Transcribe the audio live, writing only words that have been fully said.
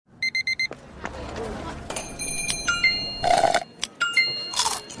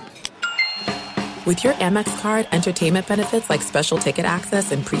With your Amex card, entertainment benefits like special ticket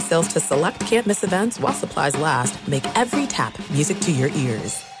access and pre-sales to select can't-miss events while supplies last make every tap music to your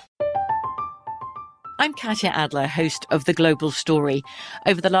ears. I'm Katya Adler, host of The Global Story.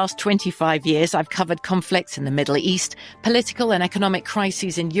 Over the last 25 years, I've covered conflicts in the Middle East, political and economic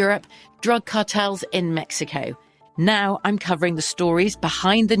crises in Europe, drug cartels in Mexico. Now I'm covering the stories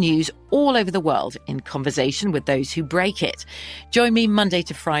behind the news all over the world in conversation with those who break it. Join me Monday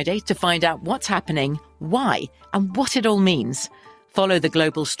to Friday to find out what's happening, why, and what it all means. Follow The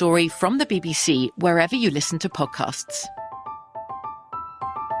Global Story from the BBC wherever you listen to podcasts.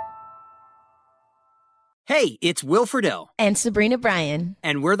 Hey, it's Will Friedle. And Sabrina Bryan.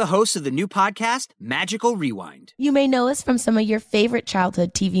 And we're the hosts of the new podcast, Magical Rewind. You may know us from some of your favorite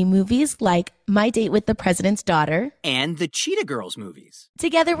childhood TV movies like My Date with the President's Daughter. And the Cheetah Girls movies.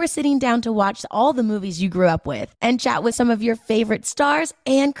 Together, we're sitting down to watch all the movies you grew up with and chat with some of your favorite stars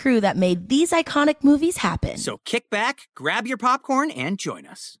and crew that made these iconic movies happen. So kick back, grab your popcorn, and join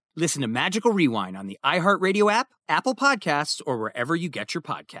us. Listen to Magical Rewind on the iHeartRadio app, Apple Podcasts, or wherever you get your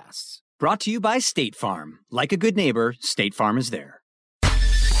podcasts. Brought to you by State Farm. Like a good neighbor, State Farm is there.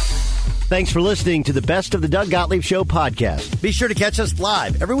 Thanks for listening to the Best of the Doug Gottlieb Show podcast. Be sure to catch us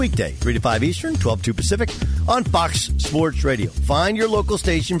live every weekday, 3 to 5 Eastern, 12 to 2 Pacific, on Fox Sports Radio. Find your local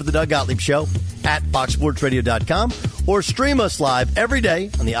station for the Doug Gottlieb Show at foxsportsradio.com or stream us live every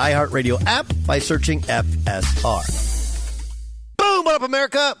day on the iHeartRadio app by searching FSR. Boom! What up,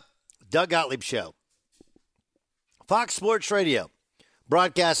 America? Doug Gottlieb Show. Fox Sports Radio.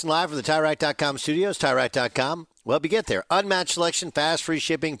 Broadcasting live from the TireRack.com studios, TireRack.com. Well, you get there. Unmatched selection, fast, free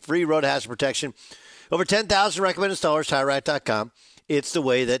shipping, free road hazard protection. Over 10,000 recommended installers, TireRack.com. It's the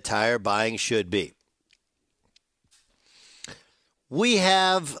way that tire buying should be. We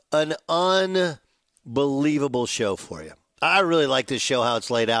have an unbelievable show for you. I really like this show, how it's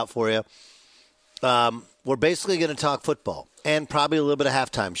laid out for you. We're basically going to talk football and probably a little bit of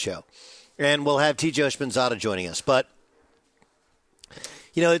halftime show. And we'll have TJ Oshmanzada joining us. But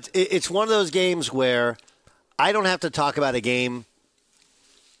you know, it's one of those games where I don't have to talk about a game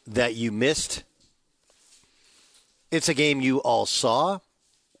that you missed. It's a game you all saw.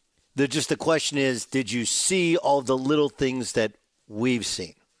 The question is, did you see all the little things that we've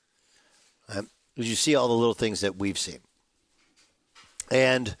seen? Did you see all the little things that we've seen?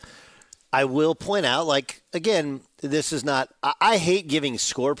 And I will point out, like, again, this is not – I hate giving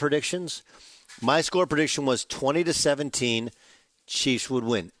score predictions. My score prediction was 20-17. Chiefs would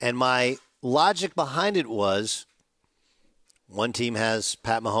win. And my logic behind it was one team has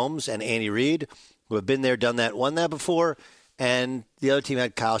Pat Mahomes and Andy Reid, who have been there, done that, won that before. And the other team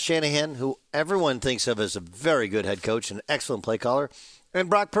had Kyle Shanahan, who everyone thinks of as a very good head coach and an excellent play caller, and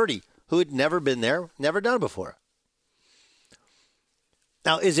Brock Purdy, who had never been there, never done it before.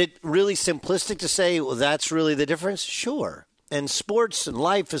 Now, is it really simplistic to say, well, that's really the difference? Sure. And sports and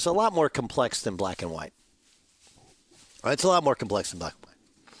life is a lot more complex than black and white. It's a lot more complex than black and white.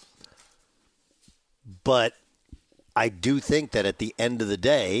 But I do think that at the end of the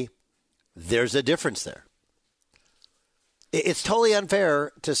day, there's a difference there. It's totally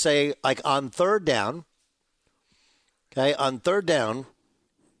unfair to say, like, on third down,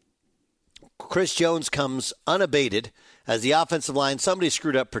 Chris Jones comes unabated as the offensive line, somebody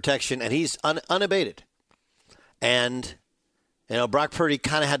screwed up protection, and he's unabated. And, you know, Brock Purdy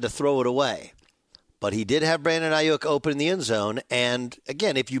kind of had to throw it away. But he did have Brandon Ayuk open in the end zone. And,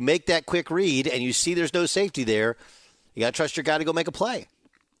 again, if you make that quick read and you see there's no safety there, you got to trust your guy to go make a play.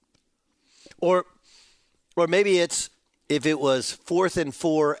 Or maybe it's if it was 4th and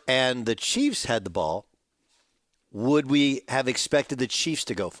 4 and the Chiefs had the ball, would we have expected the Chiefs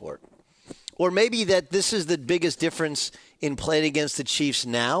to go for it? Or maybe that this is the biggest difference in playing against the Chiefs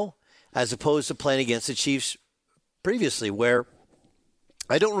now as opposed to playing against the Chiefs previously, where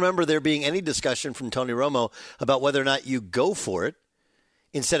I don't remember there being any discussion from Tony Romo about whether or not you go for it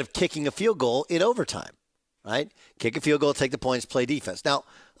instead of kicking a field goal in overtime, right? Kick a field goal, take the points, play defense. Now,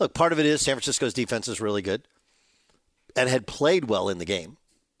 look, part of it is San Francisco's defense is really good and had played well in the game.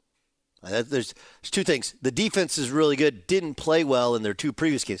 There's two things. The defense is really good, didn't play well in their two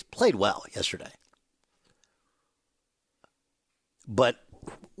previous games, played well yesterday. But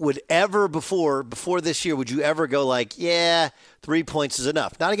would ever before this year, would you ever go like, yeah, 3 points is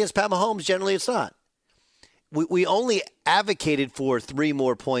enough? Not against Pat Mahomes. Generally, it's not. We only advocated for 3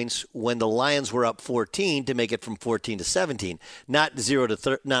 more points when the Lions were up 14 to make it from 14 to 17, not 0 to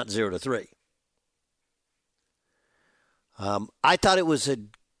 3. I thought it was a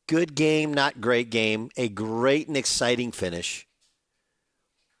good game, not great game, a great and exciting finish.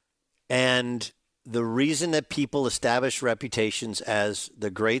 And the reason that people establish reputations as the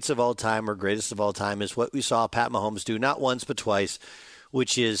greats of all time or greatest of all time is what we saw Pat Mahomes do, not once but twice,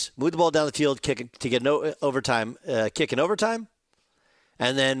 which is move the ball down the field, kick it, to get no overtime, kick in overtime,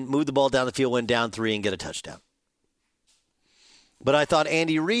 and then move the ball down the field, win down 3, and get a touchdown. But I thought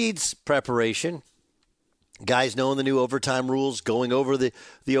Andy Reid's preparation, guys knowing the new overtime rules, going over the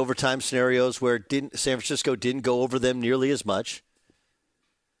overtime scenarios where San Francisco didn't go over them nearly as much,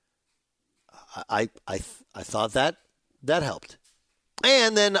 I thought that helped.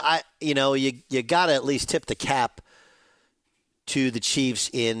 And then you got to at least tip the cap to the Chiefs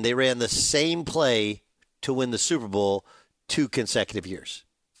they ran the same play to win the Super Bowl 2 consecutive years.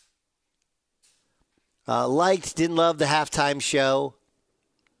 Didn't love the halftime show.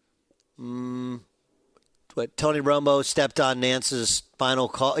 But Tony Romo stepped on Nance's final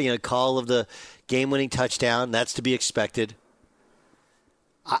call of the game-winning touchdown. That's to be expected.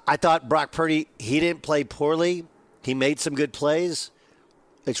 I thought Brock Purdy, he didn't play poorly. He made some good plays.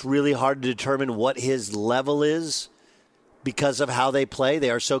 It's really hard to determine what his level is because of how they play.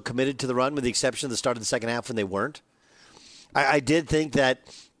 They are so committed to the run, with the exception of the start of the second half when they weren't. I did think that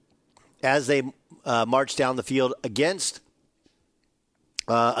as they marched down the field against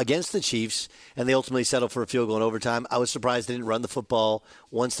the Chiefs, and they ultimately settled for a field goal in overtime, I was surprised they didn't run the football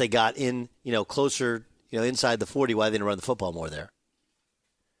once they got in, closer, inside the 40. Why they didn't run the football more there?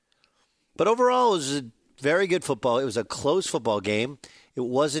 But overall, it was a very good football. It was a close football game. It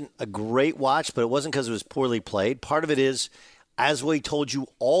wasn't a great watch, but it wasn't because it was poorly played. Part of it is, as we told you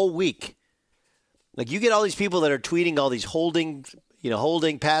all week, you get all these people that are tweeting all these holding,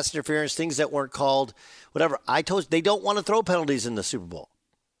 pass interference, things that weren't called, whatever. I told you, they don't want to throw penalties in the Super Bowl.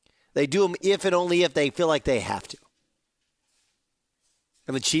 They do them if and only if they feel like they have to.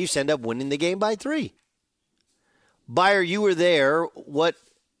 And the Chiefs end up winning the game by 3. Beyer, you were there. What?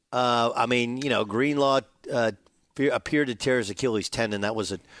 Greenlaw appeared to tear his Achilles tendon. That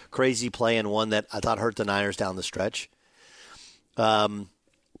was a crazy play and one that I thought hurt the Niners down the stretch. Deebo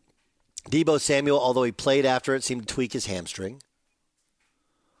Samuel, although he played after it, seemed to tweak his hamstring.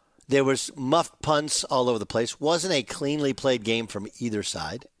 There was muffed punts all over the place. Wasn't a cleanly played game from either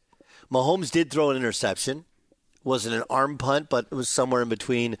side. Mahomes did throw an interception. Wasn't an arm punt, but it was somewhere in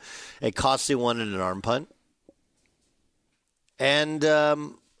between a costly one and an arm punt. And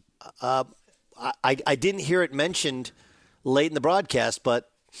I didn't hear it mentioned late in the broadcast, but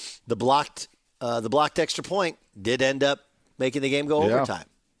the blocked extra point did end up making the game go overtime.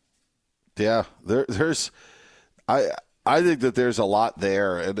 Yeah, I think that there's a lot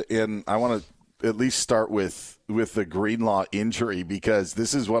there, and I want to at least start with the Greenlaw injury, because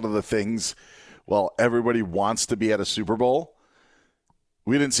this is one of the things. Well, everybody wants to be at a Super Bowl.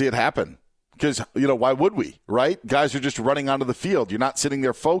 We didn't see it happen. Because, why would we, right? Guys are just running onto the field. You're not sitting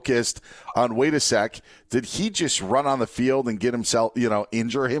there focused on, wait a sec, did he just run on the field and get himself,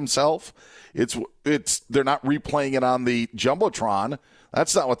 injure himself? They're not replaying it on the Jumbotron.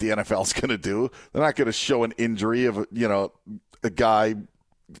 That's not what the NFL's going to do. They're not going to show an injury of, a guy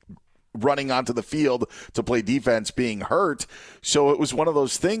running onto the field to play defense being hurt. So it was one of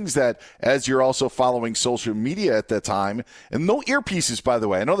those things that, as you're also following social media at that time, and no earpieces, by the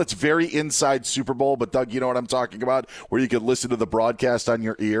way. I know that's very inside Super Bowl, but Doug, you know what I'm talking about, where you could listen to the broadcast on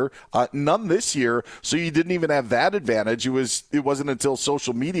your ear. None this year, so you didn't even have that advantage. It wasn't until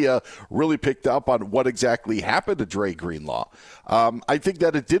social media really picked up on what exactly happened to Dre Greenlaw. I think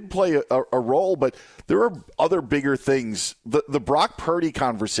that it did play a role, but there are other bigger things. The Brock Purdy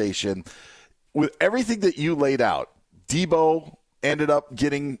conversation, with everything that you laid out, Deebo ended up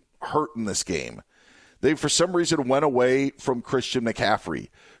getting hurt in this game. They, for some reason, went away from Christian McCaffrey.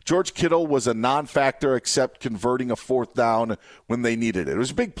 George Kittle was a non-factor except converting a 4th down when they needed it. It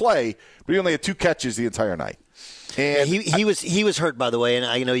was a big play, but he only had 2 catches the entire night. And he was hurt, by the way, and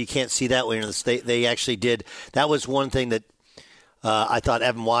I know you can't see that when you're in the state. They actually did. That was one thing that I thought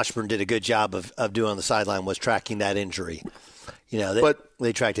Evan Washburn did a good job of doing on the sideline, was tracking that injury.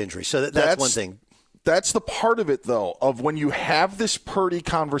 They tracked injury. So that's one thing. That's the part of it, though, of when you have this Purdy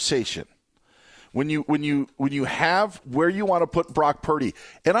conversation, when you have where you want to put Brock Purdy.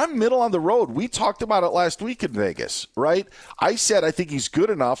 And I'm middle on the road. We talked about it last week in Vegas, right? I said I think he's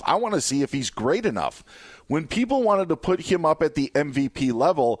good enough. I want to see if he's great enough. When people wanted to put him up at the MVP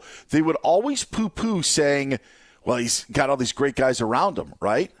level, they would always poo-poo saying, well, he's got all these great guys around him,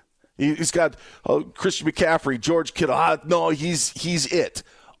 right? He's got Christian McCaffrey, George Kittle. No, he's it.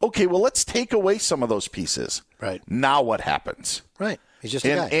 Okay, well, let's take away some of those pieces. Right. Now what happens? Right. He's just a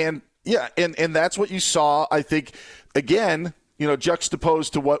guy. And that's what you saw, I think, again,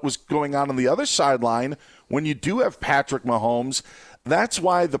 juxtaposed to what was going on the other sideline. When you do have Patrick Mahomes, That's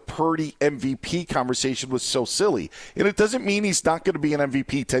why the Purdy MVP conversation was so silly. And it doesn't mean he's not going to be an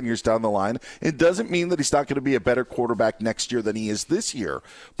MVP 10 years down the line. It doesn't mean that he's not going to be a better quarterback next year than he is this year.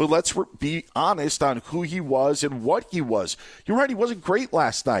 But let's be honest on who he was and what he was. You're right, he wasn't great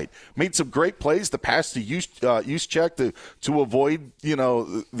last night. Made some great plays. The pass to use check to avoid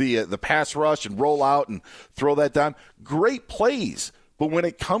the pass rush and roll out and throw that down. Great plays. But when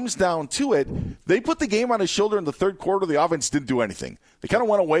it comes down to it, they put the game on his shoulder in the third quarter. The offense didn't do anything. They kind of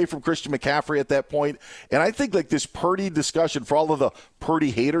went away from Christian McCaffrey at that point. And I think like this Purdy discussion, for all of the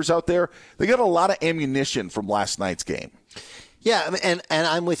Purdy haters out there, they got a lot of ammunition from last night's game. Yeah, and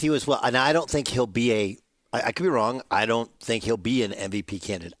I'm with you as well. And I don't think he'll be I could be wrong, I don't think he'll be an MVP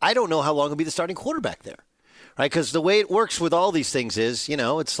candidate. I don't know how long he'll be the starting quarterback there, right? Because the way it works with all these things is,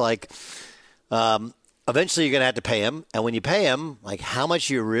 it's like eventually you're going to have to pay him. And when you pay him, like how much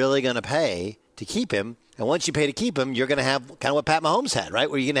you're really going to pay to keep him. And once you pay to keep him, you're going to have kind of what Pat Mahomes had, right?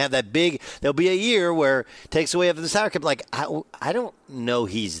 Where you're going to have that there'll be a year where it takes away after the salary cap. Like, I don't know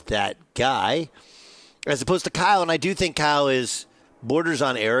he's that guy as opposed to Kyle. And I do think Kyle borders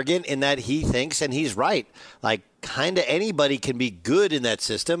on arrogant in that he thinks, and he's right, like kind of anybody can be good in that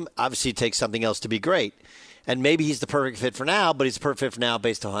system. Obviously it takes something else to be great. And maybe he's the perfect fit for now, but he's the perfect fit for now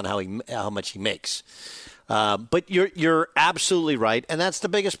based on how much he makes. But you're absolutely right, and that's the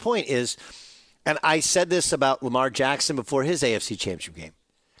biggest point is, and I said this about Lamar Jackson before his AFC Championship game.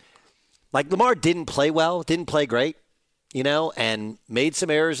 Like Lamar didn't play well, didn't play great, and made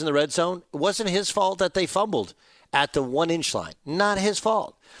some errors in the red zone. It wasn't his fault that they fumbled at the 1-inch line. Not his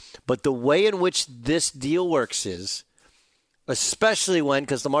fault. But the way in which this deal works is, especially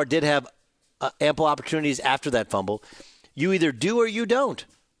because Lamar did have ample opportunities after that fumble, you either do or you don't.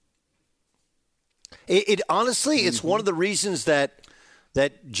 It honestly, it's one of the reasons that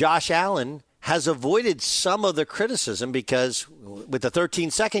Josh Allen has avoided some of the criticism because with the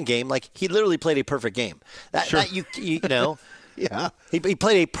 13-second game, like he literally played a perfect game. Yeah. He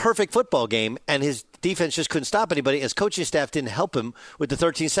played a perfect football game, and his defense just couldn't stop anybody. His coaching staff didn't help him with the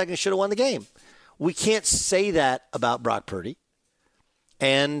 13 seconds, should have won the game. We can't say that about Brock Purdy.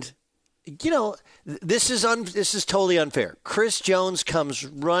 And, this is totally unfair. Chris Jones comes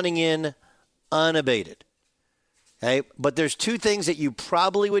running in unabated. Okay? But there's two things that you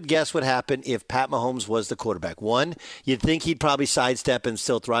probably would guess would happen if Pat Mahomes was the quarterback. One, you'd think he'd probably sidestep and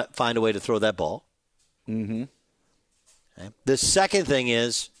still find a way to throw that ball. Mm-hmm. Okay? The second thing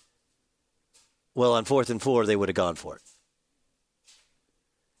is, on 4th and 4, they would have gone for it.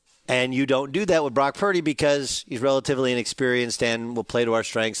 And you don't do that with Brock Purdy because he's relatively inexperienced and will play to our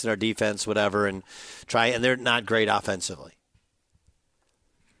strengths and our defense, whatever, and they're not great offensively.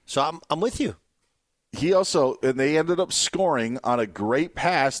 So I'm with you. He also, and they ended up scoring on a great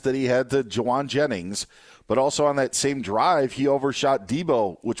pass that he had to Juwan Jennings, but also on that same drive, he overshot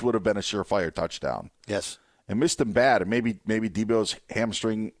Debo, which would have been a surefire touchdown. Yes. And missed him bad. And maybe Debo's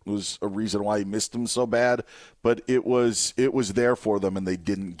hamstring was a reason why he missed him so bad, but it was there for them, and they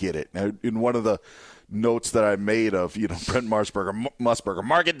didn't get it. Now, in one of the notes that I made of, Brent Musburger,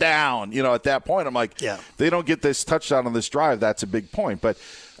 mark it down. At that point, I'm like, yeah, they don't get this touchdown on this drive. That's a big point. But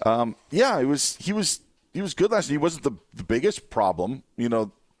he was good last night. He wasn't the biggest problem,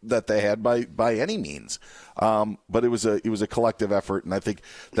 that they had by any means. But it was a collective effort, and I think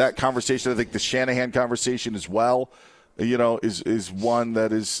that conversation, the Shanahan conversation as well, is one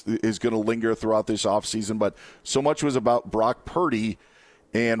that is going to linger throughout this offseason. But so much was about Brock Purdy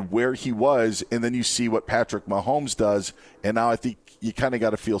and where he was, and then you see what Patrick Mahomes does, and now I think you kind of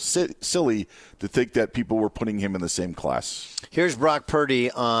got to feel silly to think that people were putting him in the same class. Here's Brock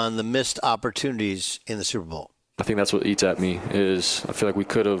Purdy on the missed opportunities in the Super Bowl. I think that's what eats at me is I feel like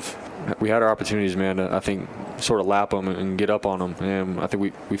we had our opportunities, man, to, I think, sort of lap them and get up on them, and I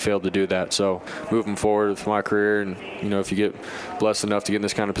think we failed to do that. So moving forward with my career, and, if you get blessed enough to get in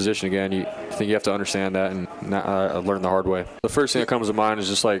this kind of position again, I think you have to understand that, and I learned the hard way. The first thing that comes to mind is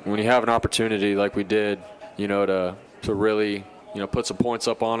just like when you have an opportunity like we did, to really put some points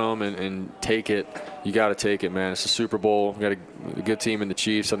up on them and take it, you got to take it, man. It's a Super Bowl. We got a good team in the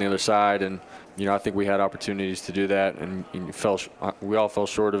Chiefs on the other side, and I think we had opportunities to do that, and we all fell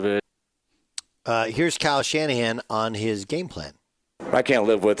short of it. Here's Kyle Shanahan on his game plan. What I can't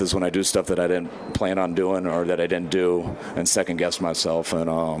live with is when I do stuff that I didn't plan on doing or that I didn't do and second-guess myself. And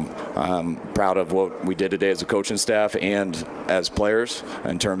I'm proud of what we did today as a coaching staff and as players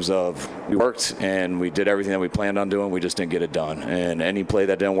in terms of we worked and we did everything that we planned on doing. We just didn't get it done. And any play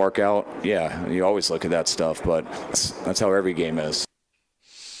that didn't work out, yeah, you always look at that stuff. But that's how every game is.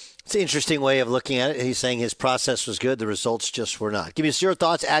 It's an interesting way of looking at it. He's saying his process was good. The results just were not. Give me your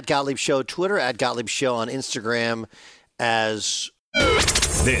thoughts at Gottlieb Show Twitter, at Gottlieb Show on Instagram as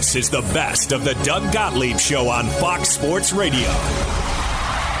This is the best of the Doug Gottlieb Show on Fox Sports Radio.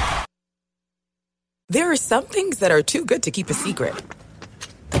 There are some things that are too good to keep a secret.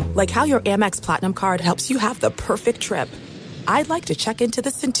 Like how your Amex Platinum card helps you have the perfect trip. I'd like to check into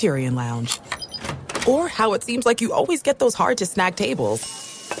the Centurion Lounge. Or how it seems like you always get those hard-to-snag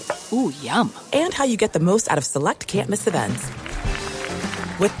tables. Ooh, yum. And how you get the most out of select can't-miss events.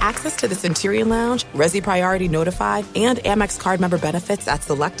 With access to the Centurion Lounge, Resi Priority Notified, and Amex card member benefits at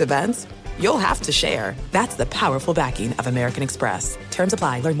select events, you'll have to share. That's the powerful backing of American Express. Terms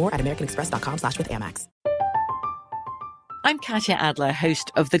apply. Learn more at americanexpress.com/withAmex. I'm Katya Adler,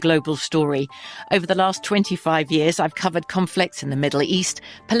 host of The Global Story. Over the last 25 years, I've covered conflicts in the Middle East,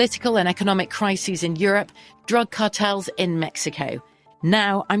 political and economic crises in Europe, drug cartels in Mexico.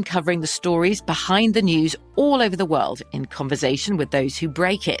 Now I'm covering the stories behind the news all over the world in conversation with those who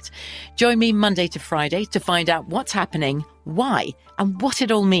break it. Join me Monday to Friday to find out what's happening, why, and what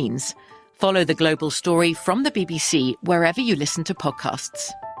it all means. Follow The Global Story from the BBC wherever you listen to podcasts.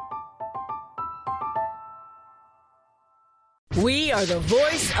 We are the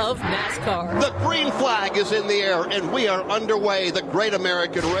voice of NASCAR. The green flag is in the air, and we are underway. The Great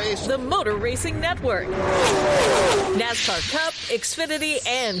American Race. The Motor Racing Network. NASCAR Cup, Xfinity,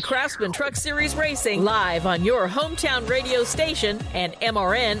 and Craftsman Truck Series Racing live on your hometown radio station and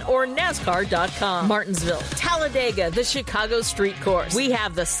MRN or NASCAR.com. Martinsville, Talladega, the Chicago Street Course. We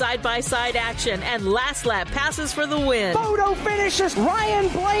have the side-by-side action and last lap passes for the win. Photo finishes. Ryan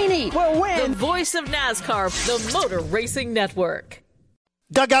Blaney will win. The voice of NASCAR, the Motor Racing Network.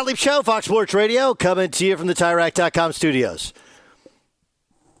 Doug Gottlieb Show, Fox Sports Radio, coming to you from the TireRack.com studios.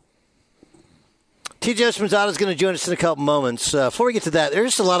 TJ Esposito is going to join us in a couple moments. Before we get to that,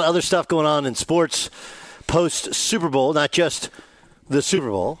 there's a lot of other stuff going on in sports post-Super Bowl, not just the Super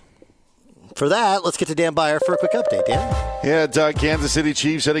Bowl. For that, let's get to Dan Byer for a quick update. Dan? Yeah, Doug, Kansas City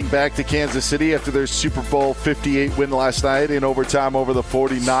Chiefs heading back to Kansas City after their Super Bowl 58 win last night in overtime over the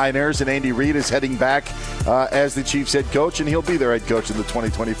 49ers. And Andy Reid is heading back as the Chiefs head coach, and he'll be their head coach in the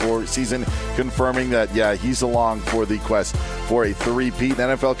 2024 season, confirming that, he's along for the quest for a three-peat.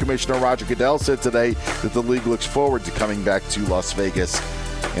 NFL Commissioner Roger Goodell said today that the league looks forward to coming back to Las Vegas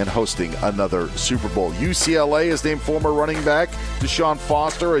and hosting another Super Bowl. UCLA has named former running back Deshaun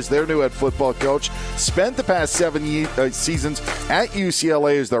Foster as their new head football coach. Spent the past 7 seasons at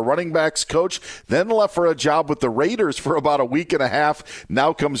UCLA as their running backs coach, then left for a job with the Raiders for about a week and a half.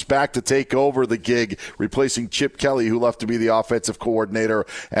 Now comes back to take over the gig, replacing Chip Kelly, who left to be the offensive coordinator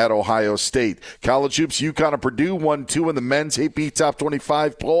at Ohio State. College hoops, UConn and Purdue 1-2 in the men's AP Top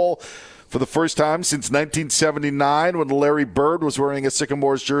 25 poll. For the first time since 1979, when Larry Bird was wearing a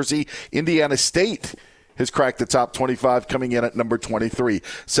Sycamores jersey, Indiana State has cracked the top 25, coming in at number 23.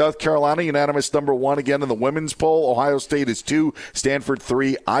 South Carolina, unanimous number 1 again in the women's poll. Ohio State is 2, Stanford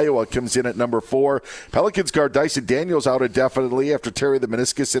 3. Iowa comes in at number 4. Pelicans guard Dyson Daniels out indefinitely after tearing the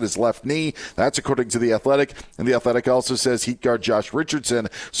meniscus in his left knee. That's according to The Athletic. And The Athletic also says Heat guard Josh Richardson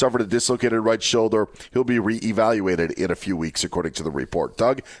suffered a dislocated right shoulder. He'll be reevaluated in a few weeks, according to the report.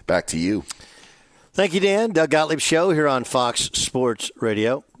 Doug, back to you. Thank you, Dan. Doug Gottlieb Show here on Fox Sports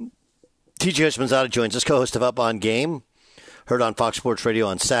Radio. TJ Esposito joins us, co-host of Up On Game, heard on Fox Sports Radio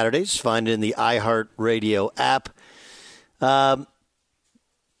on Saturdays. Find it in the iHeart Radio app. TJ,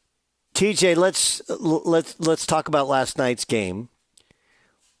 let's talk about last night's game.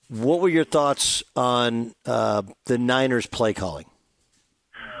 What were your thoughts on the Niners' play calling?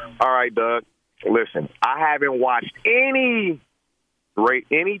 All right, Doug. Listen, I haven't watched any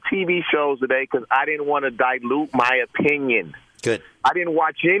TV shows today because I didn't want to dilute my opinion. Good. I didn't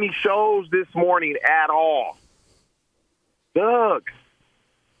watch any shows this morning at all. Doug,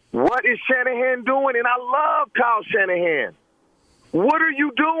 what is Shanahan doing? And I love Kyle Shanahan. What are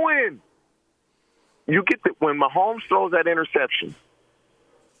you doing? You get when Mahomes throws that interception,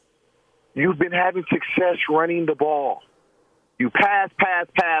 you've been having success running the ball. You pass,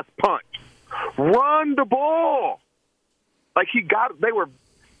 punt. Run the ball. Like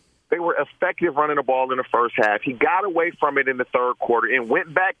they were effective running the ball in the first half. He got away from it in the third quarter and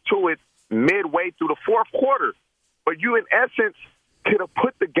went back to it midway through the fourth quarter. But you, in essence, could have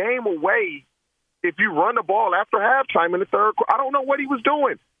put the game away if you run the ball after halftime in the third quarter. I don't know what he was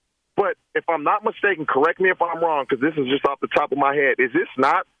doing. But if I'm not mistaken, correct me if I'm wrong, because this is just off the top of my head. Is this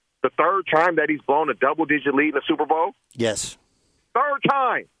not the third time that he's blown a double-digit lead in the Super Bowl? Yes. Third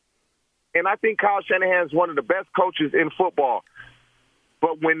time. And I think Kyle Shanahan is one of the best coaches in football.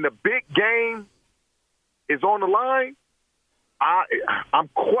 But when the big game is on the line, I'm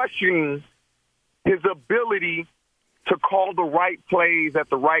questioning his ability to call the right plays at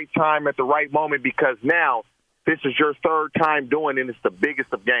the right time, at the right moment, because now this is your third time doing it, and it's the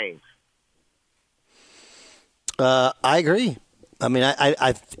biggest of games. I agree. I mean,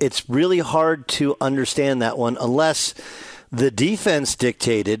 it's really hard to understand that one unless the defense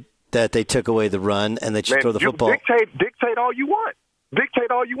dictated that they took away the run and that you throw the football. Dictate all you want.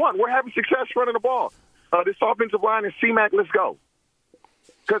 Dictate all you want. We're having success running the ball. This offensive line is C-Mac, let's go.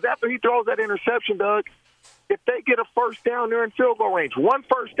 Because after he throws that interception, Doug, if they get a first down, they're in field goal range. One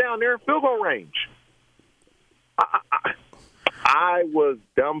first down, they're in field goal range. I was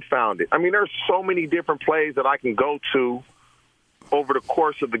dumbfounded. I mean, there's so many different plays that I can go to over the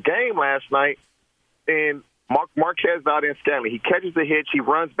course of the game last night. And Marquez out in Stanley. He catches the hitch. He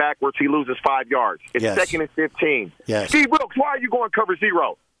runs backwards. He loses 5 yards. It's 2nd and 15. Yes. Steve Wilkes, why are you going cover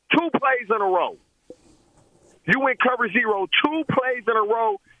zero? 2 plays in a row. You went cover zero 2 plays in a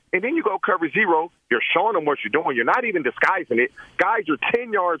row, and then you go cover zero. You're showing them what you're doing. You're not even disguising it. Guys are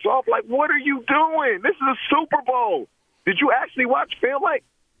 10 yards off. Like, what are you doing? This is a Super Bowl. Did you actually watch film? Like,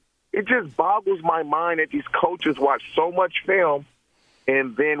 it just boggles my mind that these coaches watch so much film,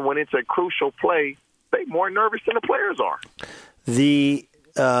 and then when it's a crucial play, they're more nervous than the players are.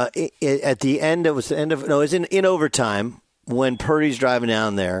 At the end, it was in overtime when Purdy's driving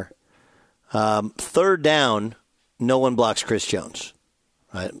down there. Third down, no one blocks Chris Jones,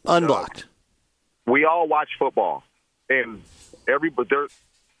 right? Unblocked. We all watch football, and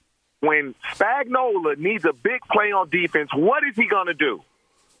when Spagnuolo needs a big play on defense, what is he going to do?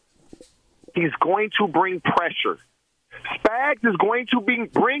 He's going to bring pressure. Spags is going to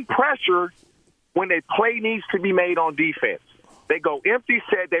bring pressure when a play needs to be made on defense. They go empty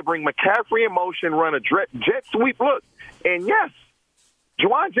set. They bring McCaffrey in motion, run a jet sweep. Look, and yes,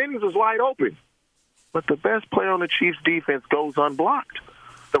 Juwan Jennings is wide open, but the best player on the Chiefs' defense goes unblocked.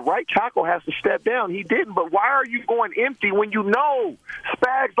 The right tackle has to step down. He didn't, but why are you going empty when you know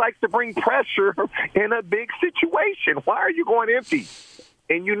Spags likes to bring pressure in a big situation? Why are you going empty?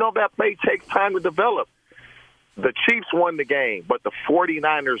 And you know that play takes time to develop. The Chiefs won the game, but the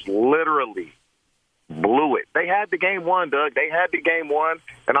 49ers literally blew it. They had the game won, Doug. They had the game won,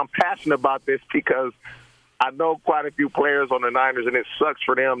 and I'm passionate about this because I know quite a few players on the Niners, and it sucks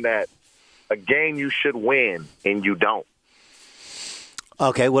for them that a game you should win and you don't.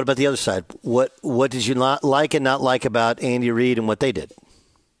 Okay, what about the other side? What did you not like and not like about Andy Reid and what they did?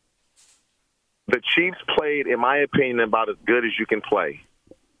 The Chiefs played, in my opinion, about as good as you can play.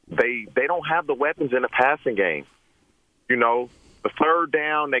 They don't have the weapons in the passing game. You know, the third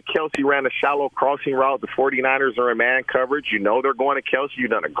down that Kelsey ran a shallow crossing route, the 49ers are in man coverage. You know they're going to Kelsey. You've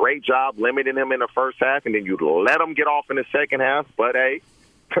done a great job limiting him in the first half, and then you let him get off in the second half. But, hey,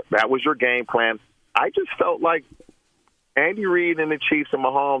 that was your game plan. I just felt like Andy Reid and the Chiefs and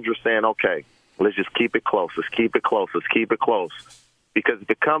Mahomes are saying, okay, let's just keep it close. Let's keep it close. Let's keep it close. Because if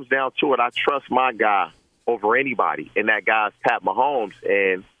it comes down to it, I trust my guy over anybody, and that guy's Pat Mahomes.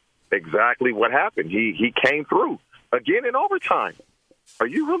 And exactly what happened. He came through again in overtime. Are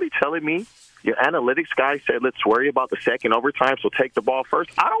you really telling me your analytics guy said, let's worry about the second overtime, so take the ball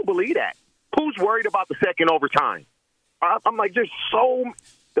first? I don't believe that. Who's worried about the second overtime? I'm like, there's so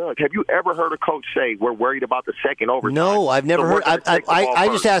 – Doug, have you ever heard a coach say we're worried about the second overtime? No, I've never heard. I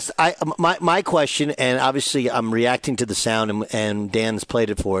just asked my question, and obviously I'm reacting to the sound, and Dan's played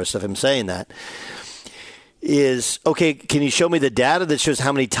it for us of him saying that. Is, okay, can you show me the data that shows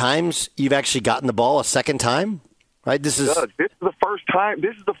how many times you've actually gotten the ball a second time? Right? This is the first time.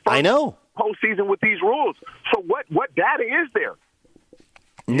 This is the first I know. postseason with these rules. So what data is there?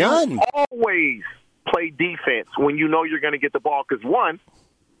 None. You always play defense when you know you're going to get the ball because, one,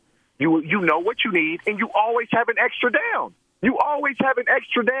 you know what you need, and you always have an extra down. You always have an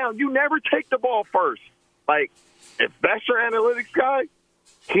extra down. You never take the ball first. Like, if that's your analytics guy,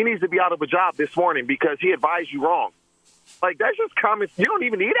 he needs to be out of a job this morning because he advised you wrong. Like, that's just common. You don't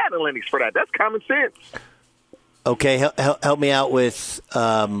even need analytics for that. That's common sense. Okay, help me out with.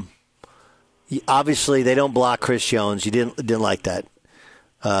 Obviously, they don't block Chris Jones. You didn't like that,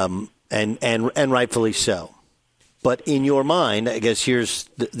 and rightfully so. But in your mind, I guess here's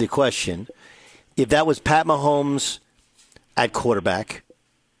the question: if that was Pat Mahomes at quarterback,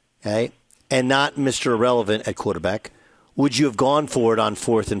 okay, and not Mr. Irrelevant at quarterback, would you have gone for it on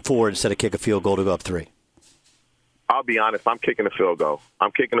 4th and 4 instead of kick a field goal to go up 3? I'll be honest. I'm kicking a field goal.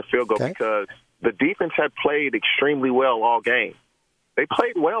 I'm kicking a field goal because the defense had played extremely well all game. They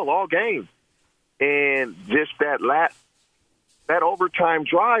played well all game. And just that overtime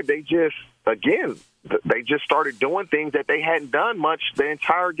drive, they just started doing things that they hadn't done much the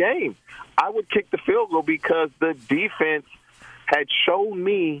entire game. I would kick the field goal because the defense had shown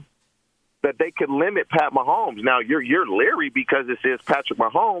me that they could limit Pat Mahomes. Now, you're leery because this is Patrick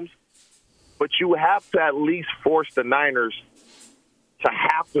Mahomes, but you have to at least force the Niners to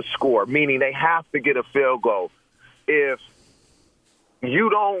have to score, meaning they have to get a field goal. If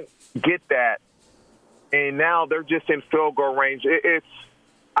you don't get that, and now they're just in field goal range,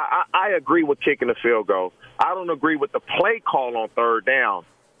 I agree with kicking the field goal. I don't agree with the play call on third down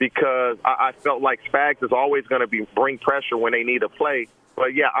because I felt like Spags is always going to bring pressure when they need a play.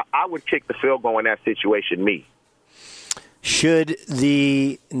 But, yeah, I would kick the field goal in that situation, me. Should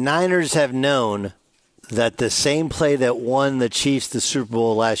the Niners have known that the same play that won the Chiefs the Super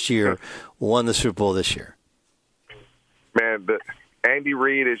Bowl last year won the Super Bowl this year? Man, Andy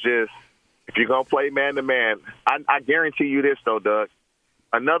Reid is just, if you're going to play man-to-man, I guarantee you this, though, Doug.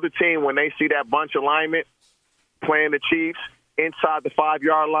 Another team, when they see that bunch alignment playing the Chiefs inside the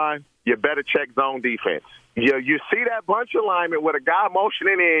 5-yard line, you better check zone defense. You see that bunch alignment with a guy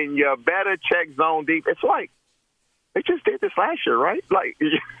motioning in, you better check zone defense. It's like they just did this last year, right? Like they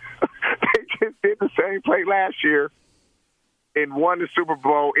just did the same play last year and won the Super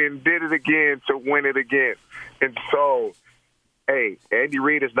Bowl and did it again to win it again. And so, hey, Andy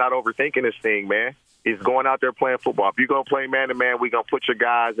Reid is not overthinking this thing, man. He's going out there playing football. If you're going to play man-to-man, we're going to put your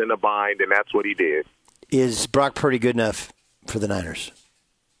guys in a bind, and that's what he did. Is Brock Purdy good enough for the Niners?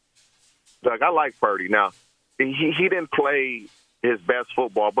 Doug, I like Purdy. Now, he didn't play his best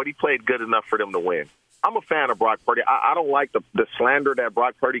football, but he played good enough for them to win. I'm a fan of Brock Purdy. I don't like the slander that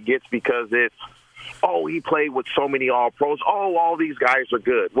Brock Purdy gets because it's, oh, he played with so many all-pros. Oh, all these guys are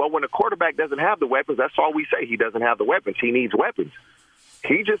good. Well, when a quarterback doesn't have the weapons, that's all we say. He doesn't have the weapons. He needs weapons.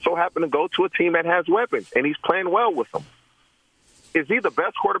 He just so happened to go to a team that has weapons, and he's playing well with them. Is he the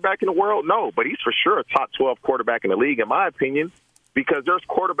best quarterback in the world? No, but he's for sure a top 12 quarterback in the league, in my opinion, because there's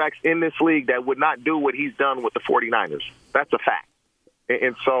quarterbacks in this league that would not do what he's done with the 49ers. That's a fact.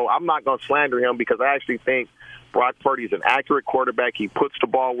 And so I'm not going to slander him because I actually think Brock Purdy is an accurate quarterback. He puts the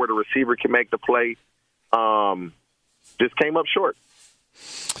ball where the receiver can make the play. Just came up short.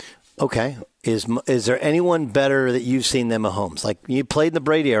 Okay. Is there anyone better that you've seen than Mahomes? Like, you played in the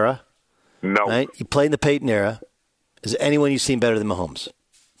Brady era. No. Right? You played in the Peyton era. Is there anyone you've seen better than Mahomes?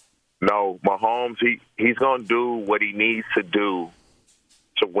 No. Mahomes, he's going to do what he needs to do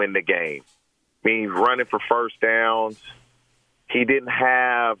to win the game. I mean, he's running for first downs. He didn't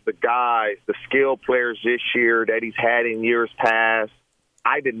have the guys, the skilled players this year that he's had in years past.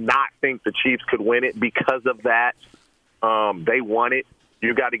 I did not think the Chiefs could win it because of that. They won it.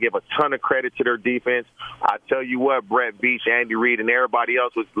 You got to give a ton of credit to their defense. I tell you what, Brett Beach, Andy Reid, and everybody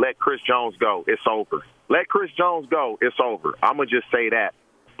else was let Chris Jones go. It's over. Let Chris Jones go. It's over. I'm going to just say that.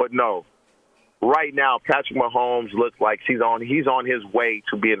 But no, right now, Patrick Mahomes looks like he's on his way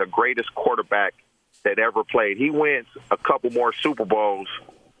to being the greatest quarterback that ever played. He wins a couple more Super Bowls.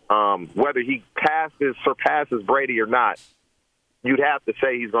 Whether he surpasses Brady or not, you'd have to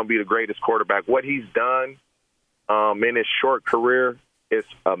say he's going to be the greatest quarterback. What he's done in his short career is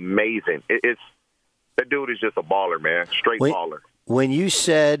amazing. That dude is just a baller, man. Straight baller. When you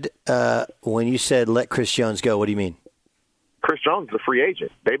said let Chris Jones go, what do you mean? Chris Jones is a free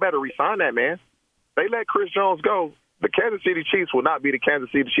agent. They better re-sign that man. They let Chris Jones go. The Kansas City Chiefs will not be the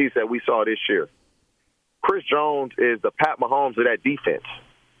Kansas City Chiefs that we saw this year. Chris Jones is the Pat Mahomes of that defense.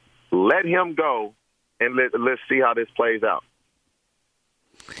 Let him go, and let's see how this plays out.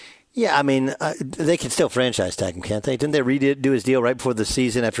 Yeah, I mean, they can still franchise tag him, can't they? Didn't they redo his deal right before the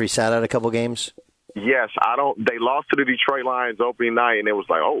season after he sat out a couple games? Yes, They lost to the Detroit Lions opening night, and it was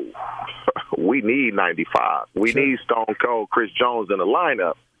like, oh, we need 95. We need Stone Cold Chris Jones in the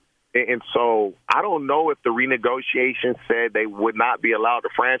lineup. And so I don't know if the renegotiation said they would not be allowed to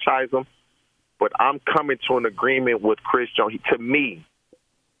franchise him, but I'm coming to an agreement with Chris Jones. To me,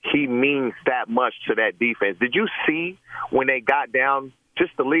 he means that much to that defense. Did you see when they got down,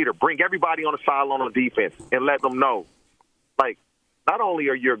 just the leader, bring everybody on the sideline on defense and let them know, like, not only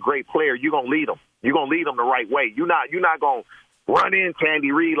are you a great player, you're going to lead them. You're going to lead them the right way. You're not going to run into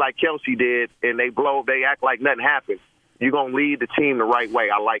Andy Reid like Kelsey did and they act like nothing happened. You're going to lead the team the right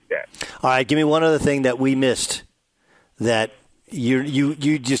way. I like that. All right, give me one other thing that we missed that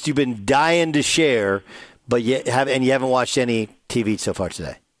you've been dying to share, but you haven't watched any TV so far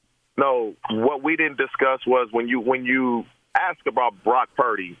today. No, what we didn't discuss was when you ask about Brock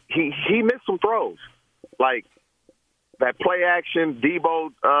Purdy, he missed some throws. Like that play action,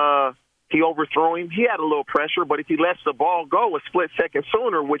 Debo, he overthrew him. He had a little pressure, but if he lets the ball go a split second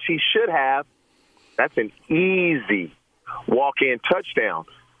sooner, which he should have, that's an easy walk-in touchdown.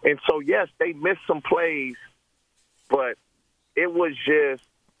 And so, yes, they missed some plays, but it was just,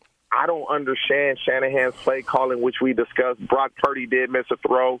 I don't understand Shanahan's play calling, which we discussed. Brock Purdy did miss a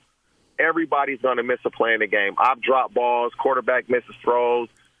throw. Everybody's going to miss a play in the game. I've dropped balls. Quarterback misses throws.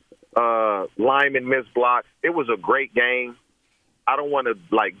 linemen missed blocks. It was a great game. I don't want to,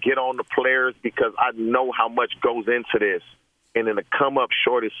 get on the players because I know how much goes into this. And then to come up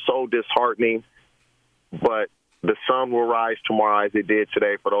short is so disheartening. But the sun will rise tomorrow as it did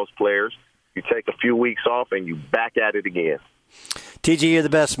today for those players. You take a few weeks off and you back at it again. TJ, you're the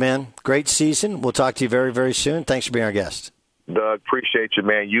best, man. Great season. We'll talk to you very, very soon. Thanks for being our guest. Doug, appreciate you,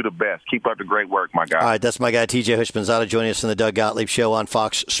 man. You the best. Keep up the great work, my guy. All right, that's my guy, TJ Houshmandzadeh, joining us on the Doug Gottlieb Show on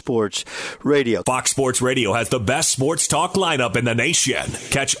Fox Sports Radio. Fox Sports Radio has the best sports talk lineup in the nation.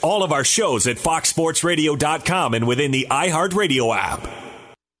 Catch all of our shows at foxsportsradio.com and within the iHeartRadio app.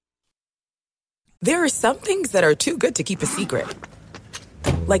 There are some things that are too good to keep a secret.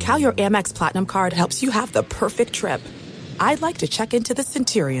 Like how your Amex Platinum card helps you have the perfect trip. I'd like to check into the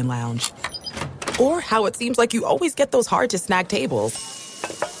Centurion Lounge. Or how it seems like you always get those hard-to-snag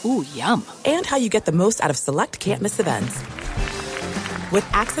tables. Ooh, yum. And how you get the most out of select can't-miss events. With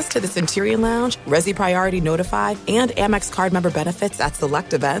access to the Centurion Lounge, Resi Priority Notified, and Amex card member benefits at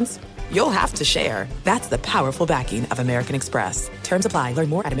select events, you'll have to share. That's the powerful backing of American Express. Terms apply. Learn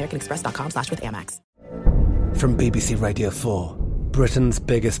more at americanexpress.com/withAmex. From BBC Radio 4, Britain's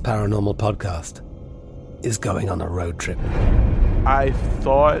biggest paranormal podcast is going on a road trip. I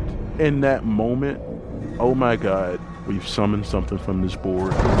thought in that moment, oh my God, we've summoned something from this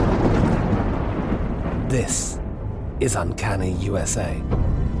board. This is Uncanny USA.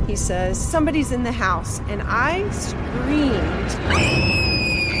 He says, somebody's in the house, and I screamed.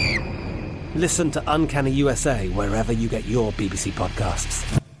 Listen to Uncanny USA wherever you get your BBC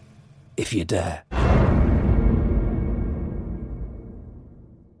podcasts, if you dare.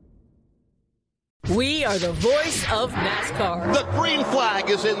 We are the voice of NASCAR. The green flag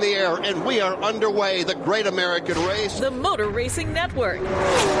is in the air, and we are underway. The Great American Race. The Motor Racing Network.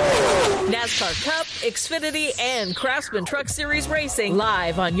 NASCAR Cup, Xfinity, and Craftsman Truck Series Racing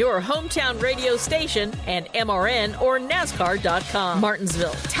live on your hometown radio station and MRN or NASCAR.com.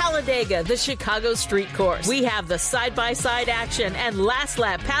 Martinsville, Talladega, the Chicago Street Course. We have the side-by-side action and last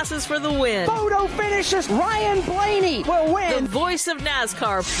lap passes for the win. Photo finishes. Ryan Blaney will win. The voice of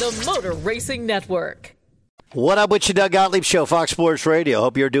NASCAR, the Motor Racing Network. What up with you, Doug Gottlieb Show, Fox Sports Radio.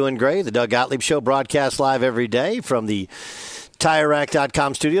 Hope you're doing great. The Doug Gottlieb Show broadcasts live every day from the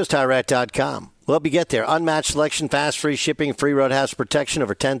TireRack.com studios, TireRack.com. We'll help you get there. Unmatched selection, fast, free shipping, free road hazard protection,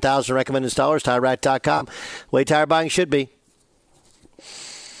 over 10,000 recommended installers, TireRack.com. Way tire buying should be.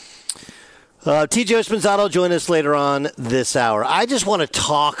 TJ Houshmandzadeh join us later on this hour. I just want to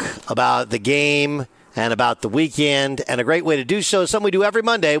talk about the game and about the weekend, and a great way to do so is something we do every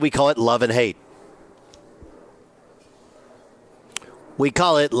Monday. We call it Love and Hate. We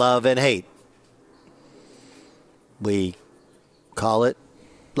call it Love and Hate. We call it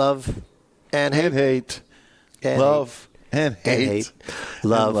Love and Hate. And hate. And love hate. and hate.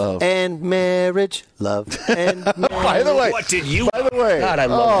 Love and marriage. Love and marriage. By the way. What did you... By the way. God, I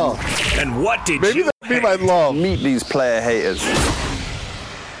love them. And what did Maybe you... Maybe that'd be my love. Meet these player haters.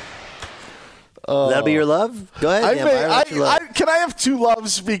 That'll be your love? Go ahead. Can I have two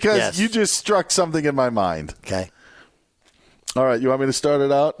loves? Because Yes. you just struck something in my mind. Okay. All right. You want me to start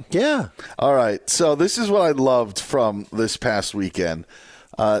it out? Yeah. All right. So this is what I loved from this past weekend.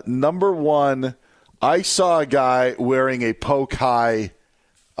 Number one, I saw a guy wearing a Poke High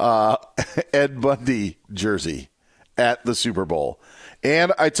Ed Bundy jersey at the Super Bowl.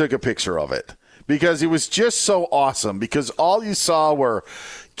 And I took a picture of it because it was just so awesome, because all you saw were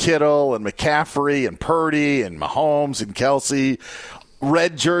Kittle and McCaffrey and Purdy and Mahomes and Kelsey,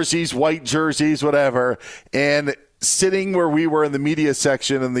 red jerseys, white jerseys, whatever. And sitting where we were in the media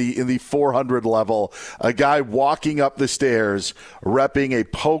section in the 400 level, a guy walking up the stairs repping a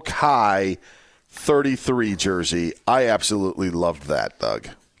Poke High 33 jersey. I absolutely loved that, Doug.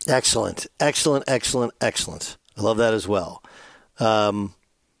 Excellent. Excellent, excellent, excellent. I love that as well.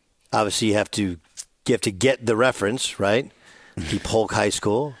 Obviously, you have to get the reference, right? The Polk High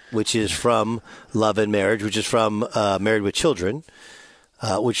School, which is from Love and Marriage, which is from Married with Children,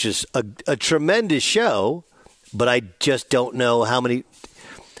 which is a tremendous show, but I just don't know how many.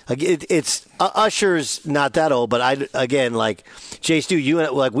 It's Usher's not that old, but like Jay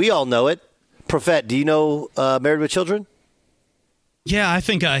Stu, we all know it. Prophet, do you know Married with Children? Yeah, I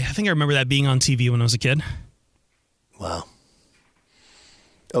think I remember that being on TV when I was a kid. Wow.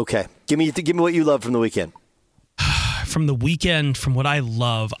 Okay, give me what you love from the weekend. From the weekend, from what I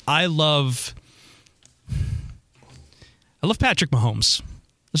love Patrick Mahomes.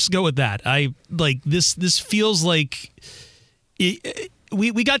 Let's go with that. I like this. This feels like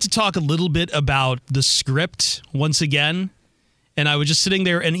we got to talk a little bit about the script once again, And I was just sitting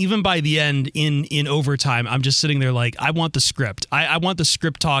there, and even by the end, in overtime, I'm just sitting there like, I want the script. I want the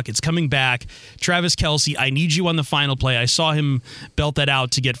script talk. It's coming back. Travis Kelce, I need you on the final play. I saw him belt that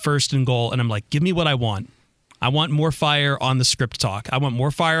out to get first and goal, and I'm like, give me what I want. I want more fire on the script talk. I want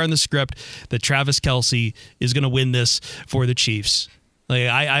more fire on the script that Travis Kelce is going to win this for the Chiefs. Like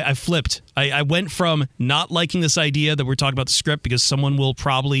I flipped. I went from not liking this idea that we're talking about the script because someone will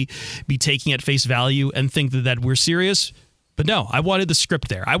probably be taking at face value and think that we're serious. But no, I wanted the script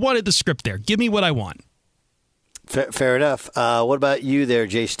there. Give me what I want. Fair enough. What about you there,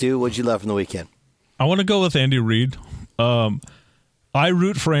 Jay Stu? What'd you love from the weekend? I want to go with Andy Reid. I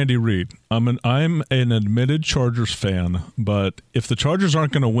root for Andy Reid. I'm an admitted Chargers fan, but if the Chargers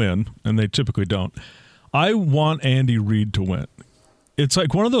aren't going to win, and they typically don't, I want Andy Reid to win. It's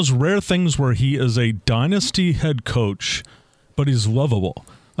like one of those rare things where he is a dynasty head coach, but he's lovable.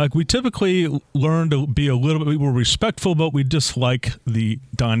 Like, we typically learn to be a little bit more respectful, but we dislike the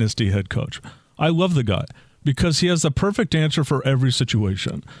dynasty head coach. I love the guy because he has the perfect answer for every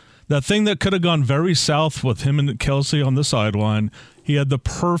situation. That thing that could have gone very south with him and Kelce on the sideline, he had the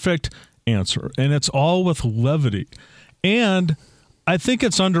perfect answer, and it's all with levity. And I think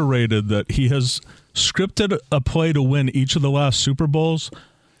it's underrated that he has scripted a play to win each of the last Super Bowls.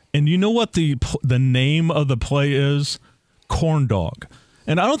 And you know what the name of the play is? Corn Dog.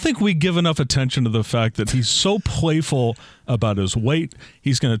 And I don't think we give enough attention to the fact that he's so playful about his weight.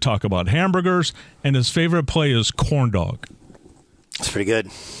 He's going to talk about hamburgers, and his favorite play is corn dog. That's pretty good.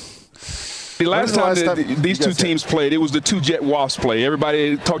 The last time these two teams played, it was the two Jet Wasps play.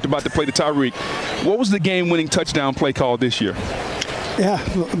 Everybody talked about the play to Tyreek. What was the game-winning touchdown play called this year? Yeah,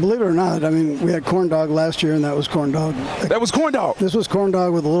 believe it or not, I mean, we had corn dog last year, and that was corn dog. That was corn dog. This was corn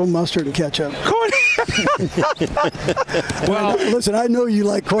dog with a little mustard and ketchup. Corn. Well, listen, I know you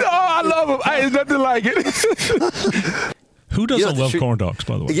like corn. Oh, I love them. There's nothing like it. Who doesn't love corn dogs,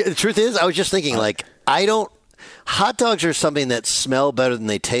 by the way? Yeah, the truth is, I was just thinking, hot dogs are something that smell better than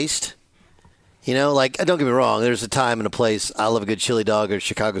they taste. You know, like, don't get me wrong, there's a time and a place. I love a good chili dog or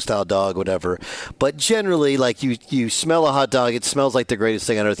Chicago-style dog, whatever. But generally, like, you smell a hot dog, it smells like the greatest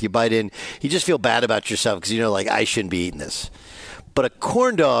thing on earth. You bite in, you just feel bad about yourself because, you know, like, I shouldn't be eating this. But a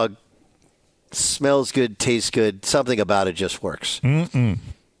corn dog smells good, tastes good. Something about it just works. I mean,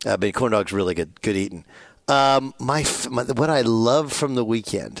 corn dog's really good eating. What I love from the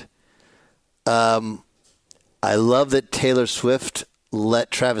weekend, I love that Taylor Swift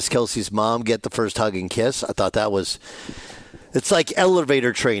let Travis Kelce's mom get the first hug and kiss. I thought it's like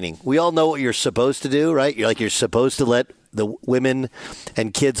elevator training. We all know what you're supposed to do, right? You're supposed to let the women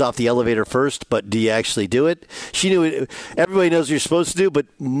and kids off the elevator first, but do you actually do it? She knew it. Everybody knows what you're supposed to do, but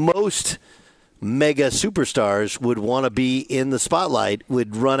most mega superstars would want to be in the spotlight,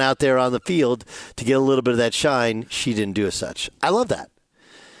 would run out there on the field to get a little bit of that shine. She didn't do as such. I love that.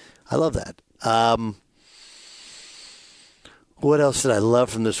 What else did I love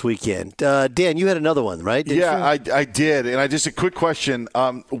from this weekend? Dan, you had another one, right? I did. And just a quick question.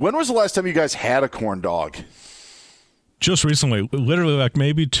 When was the last time you guys had a corn dog? Just recently, literally like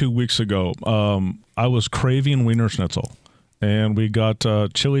maybe 2 weeks ago. I was craving Wiener Schnitzel, and we got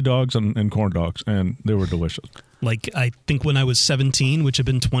chili dogs and corn dogs, and they were delicious. Like, I think when I was 17, which had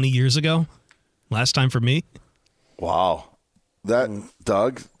been 20 years ago, last time for me. Wow.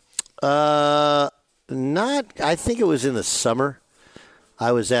 Doug? I think it was in the summer.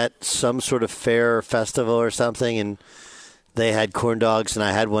 I was at some sort of fair festival or something, and they had corn dogs, and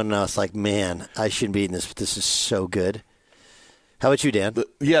I had one, and I was like, man, I shouldn't be eating this, but this is so good. How about you, Dan?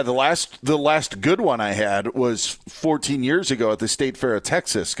 The last good one I had was 14 years ago at the State Fair of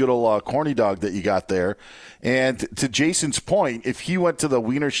Texas. Good old corny dog that you got there. And to Jason's point, if he went to the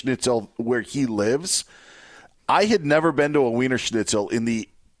Wiener Schnitzel where he lives, I had never been to a Wiener Schnitzel in the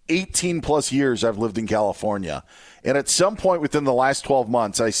 18-plus years I've lived in California. And at some point within the last 12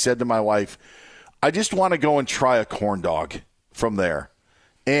 months, I said to my wife, I just want to go and try a corn dog from there.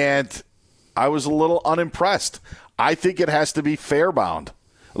 And I was a little unimpressed. I think it has to be Fairbound.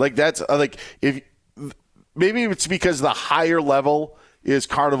 Like, that's like, if maybe it's because the higher level is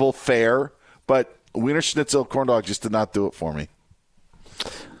Carnival Fair, but Wiener Schnitzel corn dog just did not do it for me.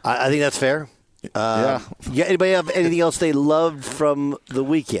 I think that's fair. Anybody have anything else they loved from the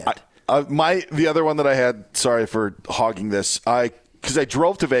weekend? The other one that I had, sorry for hogging this, because I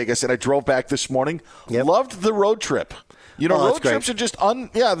drove to Vegas and I drove back this morning. Yep. Loved the road trip. You know, road trips are just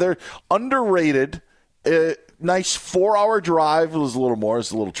they're underrated. Nice 4-hour drive. It was a little more.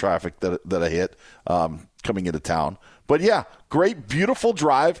 It's a little traffic that I hit coming into town. But yeah, great, beautiful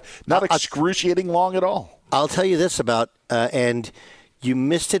drive. Not excruciating long at all. I'll tell you this about and You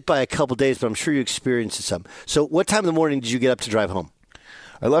missed it by a couple days, but I'm sure you experienced it some. So what time in the morning did you get up to drive home?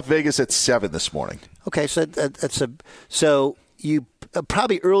 I left Vegas at 7 this morning. Okay, so you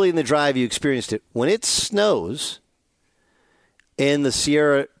probably early in the drive you experienced it. When it snows in the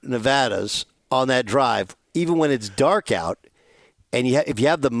Sierra Nevadas on that drive, even when it's dark out, and if you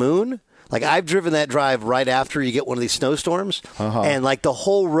have the moon, like I've driven that drive right after you get one of these snowstorms, and like the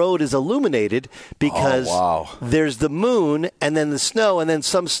whole road is illuminated because there's the moon and then the snow and then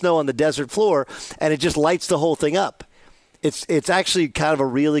some snow on the desert floor, and it just lights the whole thing up. It's actually kind of a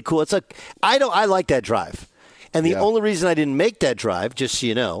really cool. I like that drive, and the only reason I didn't make that drive, just so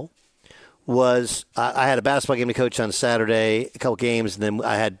you know, was I had a basketball game to coach on Saturday, a couple games, and then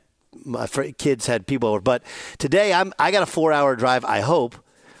I had my kids had people over. But today I got a 4-hour drive. I hope.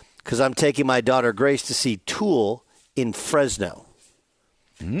 Because I'm taking my daughter Grace to see Tool in Fresno.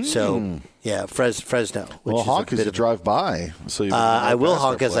 So, yeah, Fresno. Well, honk as you drive by. So I will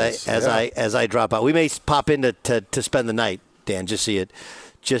honk as I drop out. We may pop in to spend the night, Dan. Just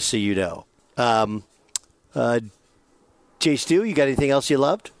so you know. Jay Stu, you got anything else you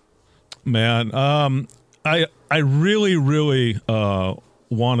loved? Man, I really, really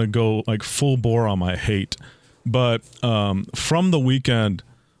want to go like full bore on my hate, but from the weekend.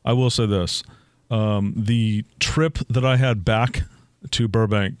 I will say this. The trip that I had back to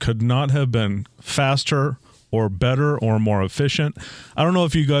Burbank could not have been faster or better or more efficient. I don't know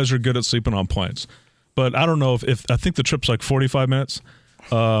if you guys are good at sleeping on planes, but I don't know if I think the trip's like 45 minutes.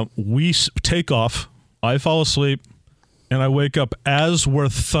 We take off, I fall asleep, and I wake up as we're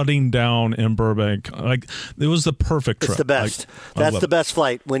thudding down in Burbank. Like it was the perfect trip. It's the best. That's the best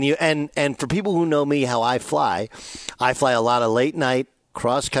flight. When you and for people who know me, how I fly a lot of late night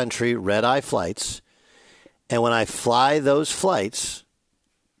cross-country red-eye flights, and when I fly those flights,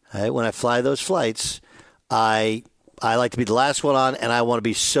 I like to be the last one on, and I want to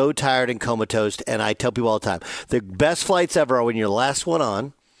be so tired and comatose, and I tell people all the time, the best flights ever are when you're the last one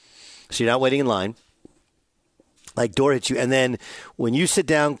on, so you're not waiting in line, like door hits you, and then when you sit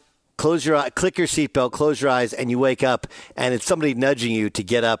down, close your eye, click your seatbelt, close your eyes, and you wake up, and it's somebody nudging you to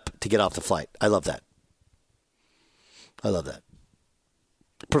get up, to get off the flight. I love that.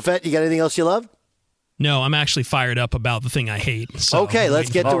 Profet, you got anything else you love? No, I'm actually fired up about the thing I hate. So okay, let's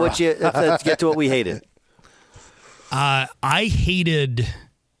get to what we hated. I hated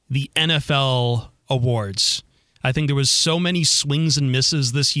the NFL awards. I think there was so many swings and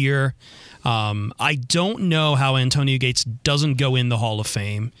misses this year. I don't know how Antonio Gates doesn't go in the Hall of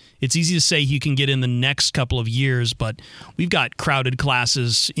Fame. It's easy to say he can get in the next couple of years, but we've got crowded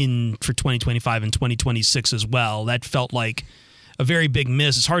classes for 2025 and 2026 as well. That felt like a very big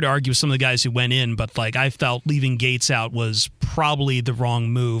miss. It's hard to argue with some of the guys who went in, but like I felt leaving Gates out was probably the wrong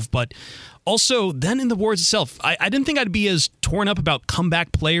move. But also, then in the awards itself, I didn't think I'd be as torn up about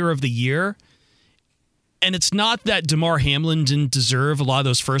comeback player of the year. And it's not that DeMar Hamlin didn't deserve a lot of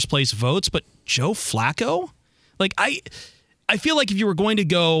those first place votes, but Joe Flacco? Like I feel like if you were going to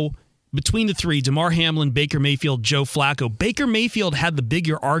go between the three, DeMar Hamlin, Baker Mayfield, Joe Flacco, Baker Mayfield had the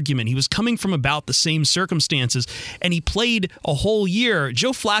bigger argument. He was coming from about the same circumstances, and he played a whole year.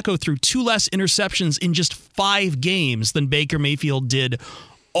 Joe Flacco threw 2 less interceptions in just 5 games than Baker Mayfield did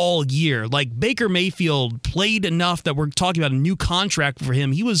all year. Like, Baker Mayfield played enough that we're talking about a new contract for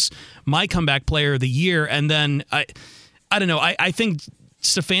him. He was my comeback player of the year, and then I don't know. I think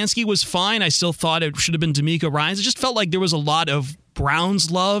Stefanski was fine. I still thought it should have been D'Amico Ryans. It just felt like there was a lot of Browns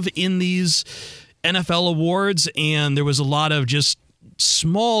love in these NFL awards, and there was a lot of just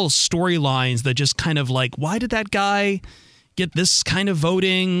small storylines that just kind of like, why did that guy get this kind of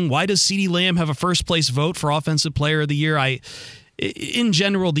voting? Why does CeeDee Lamb have a first place vote for Offensive Player of the Year? In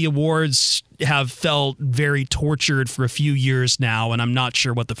general, the awards have felt very tortured for a few years now, and I'm not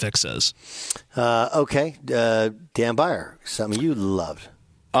sure what the fix is. Okay. Dan Beyer, something you loved.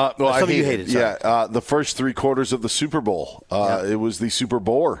 Something you hated. Yeah, the first 3 quarters of the Super Bowl. It was the Super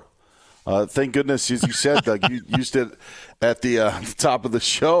Bowl. Thank goodness, as you said, Doug, you used it at the top of the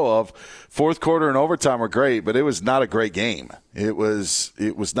show of fourth quarter and overtime were great, but it was not a great game. It was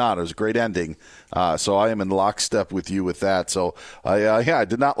not. It was a great ending. So I am in lockstep with you with that. So I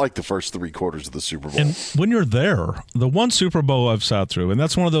did not like the first 3 quarters of the Super Bowl. And when you're there, the one Super Bowl I've sat through, and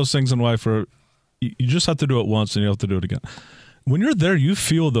that's one of those things in life where you just have to do it once and you have to do it again. When you're there, you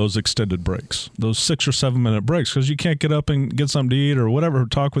feel those extended breaks, those 6 or 7 minute breaks, because you can't get up and get something to eat or whatever,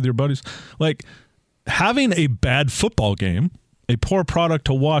 talk with your buddies. Like, having a bad football game, a poor product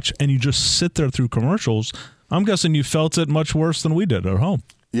to watch, and you just sit there through commercials, I'm guessing you felt it much worse than we did at home.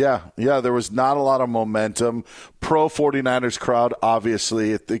 Yeah, there was not a lot of momentum. Pro 49ers crowd,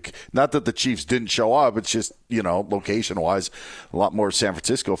 obviously. Not that the Chiefs didn't show up. It's just, location-wise, a lot more San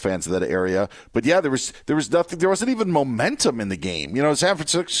Francisco fans in that area. But, yeah, there was nothing. There wasn't even momentum in the game. San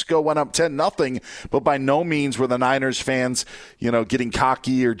Francisco went up 10-0, but by no means were the Niners fans, getting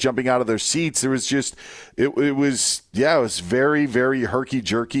cocky or jumping out of their seats. There was just it was very, very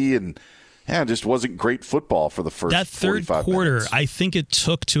herky-jerky, and it just wasn't great football for the first 45 minutes. That third quarter, I think it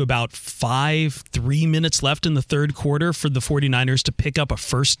took to about 3 minutes left in the third quarter for the 49ers to pick up a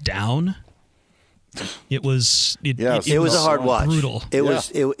first down. It was a hard watch. Brutal. It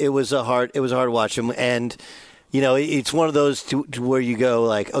was a hard watch, and it's one of those to where you go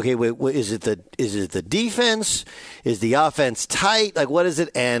like, okay, wait, is it the defense? Is the offense tight? Like, what is it?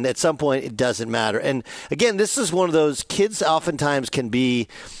 And at some point, it doesn't matter. And again, this is one of those kids. Oftentimes, can be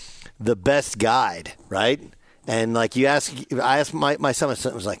the best guide, right? And like I asked my son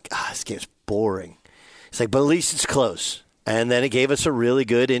was like, this game's boring. It's like, but at least it's close. And then it gave us a really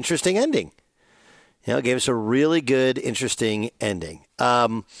good, interesting ending. It gave us a really good, interesting ending.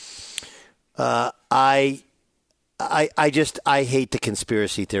 I hate the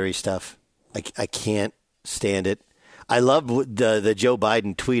conspiracy theory stuff. I can't stand it. I love the Joe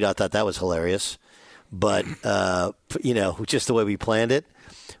Biden tweet. I thought that was hilarious. But, just the way we planned it.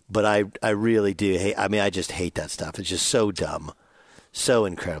 But I really do hate. I mean, I just hate that stuff. It's just so dumb, so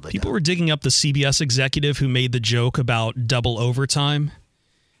incredibly. People dumb. were digging up the CBS executive who made the joke about double overtime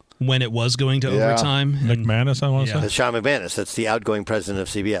when it was going to overtime. McManus, I want to say. That's Sean McManus. That's the outgoing president of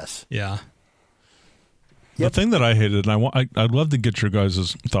CBS. Yeah. The thing that I hated, and I'd love to get your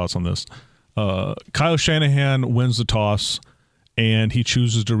guys' thoughts on this. Kyle Shanahan wins the toss, and he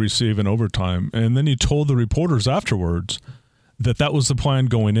chooses to receive in overtime, and then he told the reporters afterwards that was the plan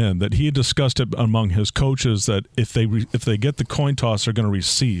going in, that he had discussed it among his coaches that if they get the coin toss, they're going to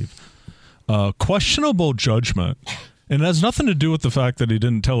receive. Questionable judgment, and it has nothing to do with the fact that he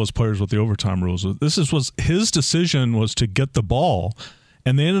didn't tell his players what the overtime rules was. Was his decision was to get the ball,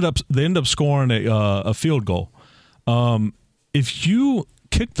 and they ended up scoring a field goal. If you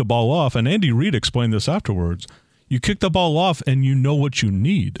kick the ball off, and Andy Reid explained this afterwards, you kick the ball off and you know what you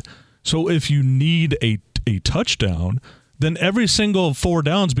need. So if you need a touchdown, then every single 4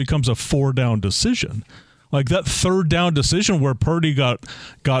 downs becomes a 4-down decision. Like that 3rd down decision where Purdy got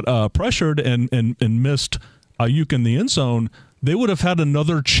pressured and missed Ayuk in the end zone, they would have had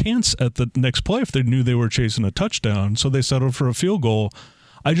another chance at the next play if they knew they were chasing a touchdown. So they settled for a field goal.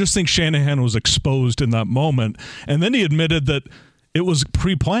 I just think Shanahan was exposed in that moment. And then he admitted that it was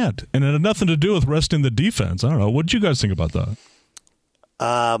pre-planned and it had nothing to do with resting the defense. I don't know. What did you guys think about that?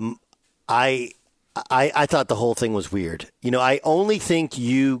 I thought the whole thing was weird. I only think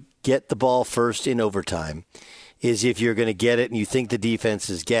you get the ball first in overtime is if you're going to get it and you think the defense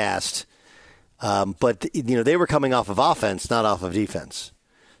is gassed. But they were coming off of offense, not off of defense.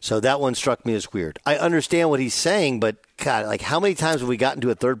 So that one struck me as weird. I understand what he's saying, but God, like how many times have we gotten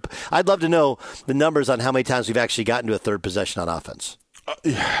to a third? I'd love to know the numbers on how many times we've actually gotten to a third possession on offense.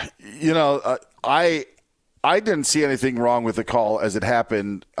 I didn't see anything wrong with the call as it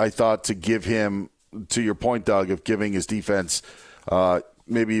happened. I thought to give him, to your point, Doug, of giving his defense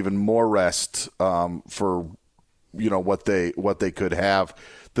maybe even more rest for what they could have.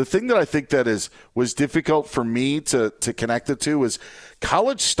 The thing that I think that was difficult for me to connect it to is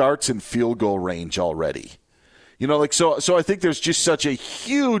college starts in field goal range already. So I think there's just such a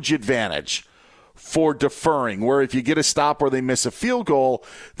huge advantage for deferring, where if you get a stop or they miss a field goal,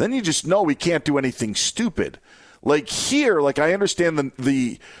 then you just know we can't do anything stupid. Like here, I understand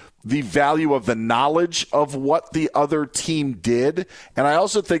the value of the knowledge of what the other team did. And I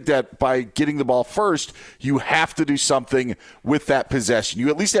also think that by getting the ball first, you have to do something with that possession. You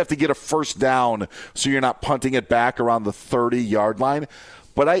at least have to get a first down so you're not punting it back around the 30-yard line.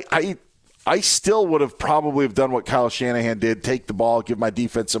 But I still would have probably have done what Kyle Shanahan did, take the ball, give my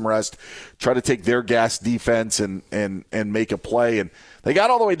defense some rest, try to take their gas defense and make a play. And they got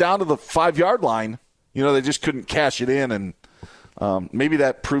all the way down to the 5-yard line. They just couldn't cash it in, and maybe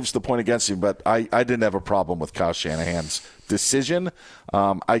that proves the point against him, but I didn't have a problem with Kyle Shanahan's decision.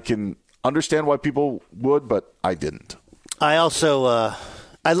 I can understand why people would, but I didn't. I also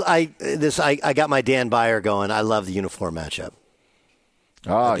I got my Dan Byer going. I love the uniform matchup.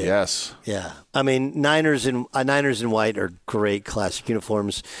 Ah, yes. Yeah. I mean, Niners in white are great classic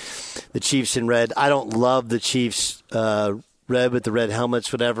uniforms. The Chiefs in red. I don't love the Chiefs red with the red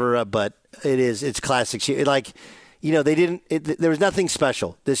helmets, whatever, but it's classic. They didn't. There was nothing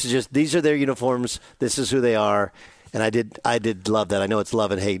special. This is just these are their uniforms. This is who they are, and I did love that. I know it's love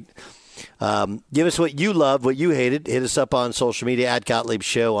and hate. Give us what you loved, what you hated. Hit us up on social media at Gottlieb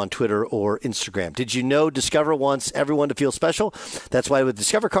Show on Twitter or Instagram. Did you know Discover wants everyone to feel special? That's why with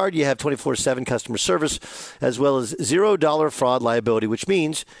Discover Card, you have 24/7 customer service as well as $0 fraud liability, which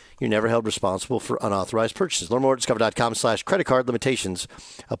means you're never held responsible for unauthorized purchases. Learn more at discover.com/credit card. Limitations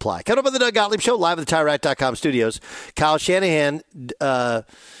apply. Coming up on the Doug Gottlieb Show, live at the TireRack.com studios. Kyle Shanahan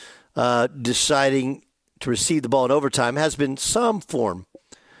deciding to receive the ball in overtime has been some form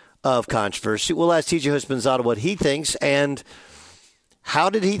of controversy. We'll ask TJ Husbanzada what he thinks and how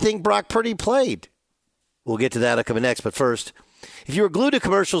did he think Brock Purdy played. We'll get to that coming next. But first, if you were glued to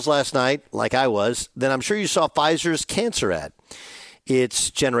commercials last night, like I was, then I'm sure you saw Pfizer's cancer ad. It's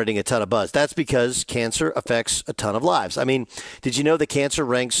generating a ton of buzz. That's because cancer affects a ton of lives. I mean, did you know that cancer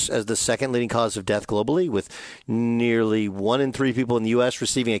ranks as the second leading cause of death globally, with nearly 1 in 3 people in the U.S.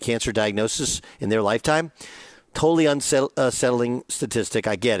 receiving a cancer diagnosis in their lifetime? Totally unsettling statistic.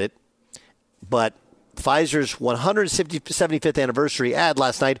 I get it. But Pfizer's 175th anniversary ad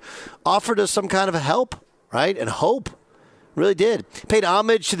last night offered us some kind of help, right? And hope. Really did. Paid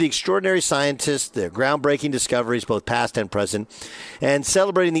homage to the extraordinary scientists, their groundbreaking discoveries, both past and present, and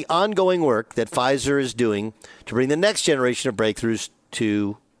celebrating the ongoing work that Pfizer is doing to bring the next generation of breakthroughs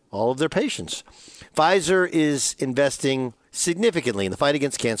to all of their patients. Pfizer is investing significantly in the fight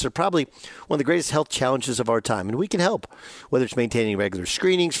against cancer, probably one of the greatest health challenges of our time. And we can help, whether it's maintaining regular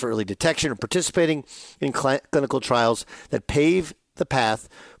screenings for early detection or participating in clinical trials that pave the path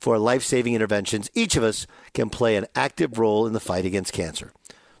for life-saving interventions. Each of us can play an active role in the fight against cancer.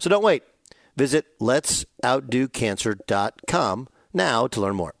 So don't wait. Visit letsoutdocancer.com now to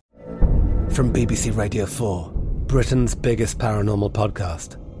learn more. From BBC Radio 4, Britain's biggest paranormal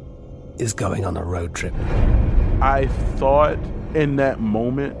podcast is going on a road trip. I thought in that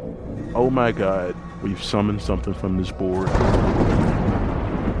moment, oh my God, we've summoned something from this board.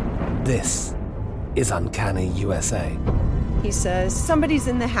 This is Uncanny USA. He says, somebody's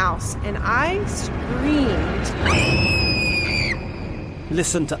in the house, and I screamed.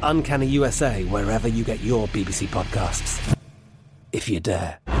 Listen to Uncanny USA wherever you get your BBC podcasts, if you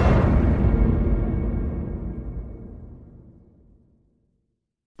dare.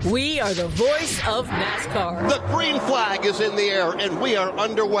 We are the voice of NASCAR. The green flag is in the air, and we are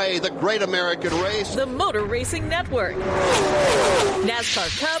underway. The Great American Race. The Motor Racing Network.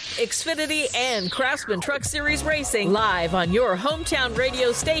 NASCAR Cup, Xfinity, and Craftsman Truck Series Racing live on your hometown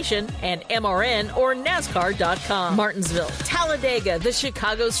radio station and MRN or NASCAR.com. Martinsville, Talladega, the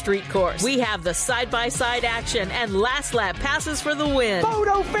Chicago Street Course. We have the side-by-side action and last lap passes for the win.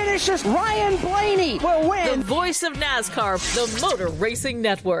 Photo finishes. Ryan Blaney will win. The voice of NASCAR, the Motor Racing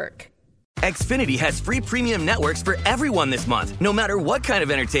Network. Xfinity has free premium networks for everyone this month, no matter what kind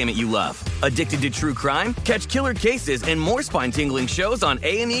of entertainment you love. Addicted to true crime? Catch killer cases and more spine-tingling shows on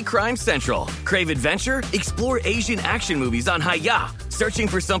A&E Crime Central. Crave adventure? Explore Asian action movies on Hi-Ya. Searching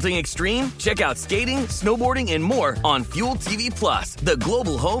for something extreme? Check out skating, snowboarding, and more on Fuel TV Plus, the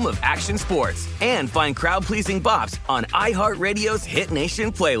global home of action sports. And find crowd-pleasing bops on iHeartRadio's Hit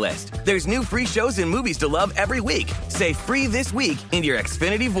Nation playlist. There's new free shows and movies to love every week. Say free this week in your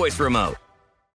Xfinity voice remote.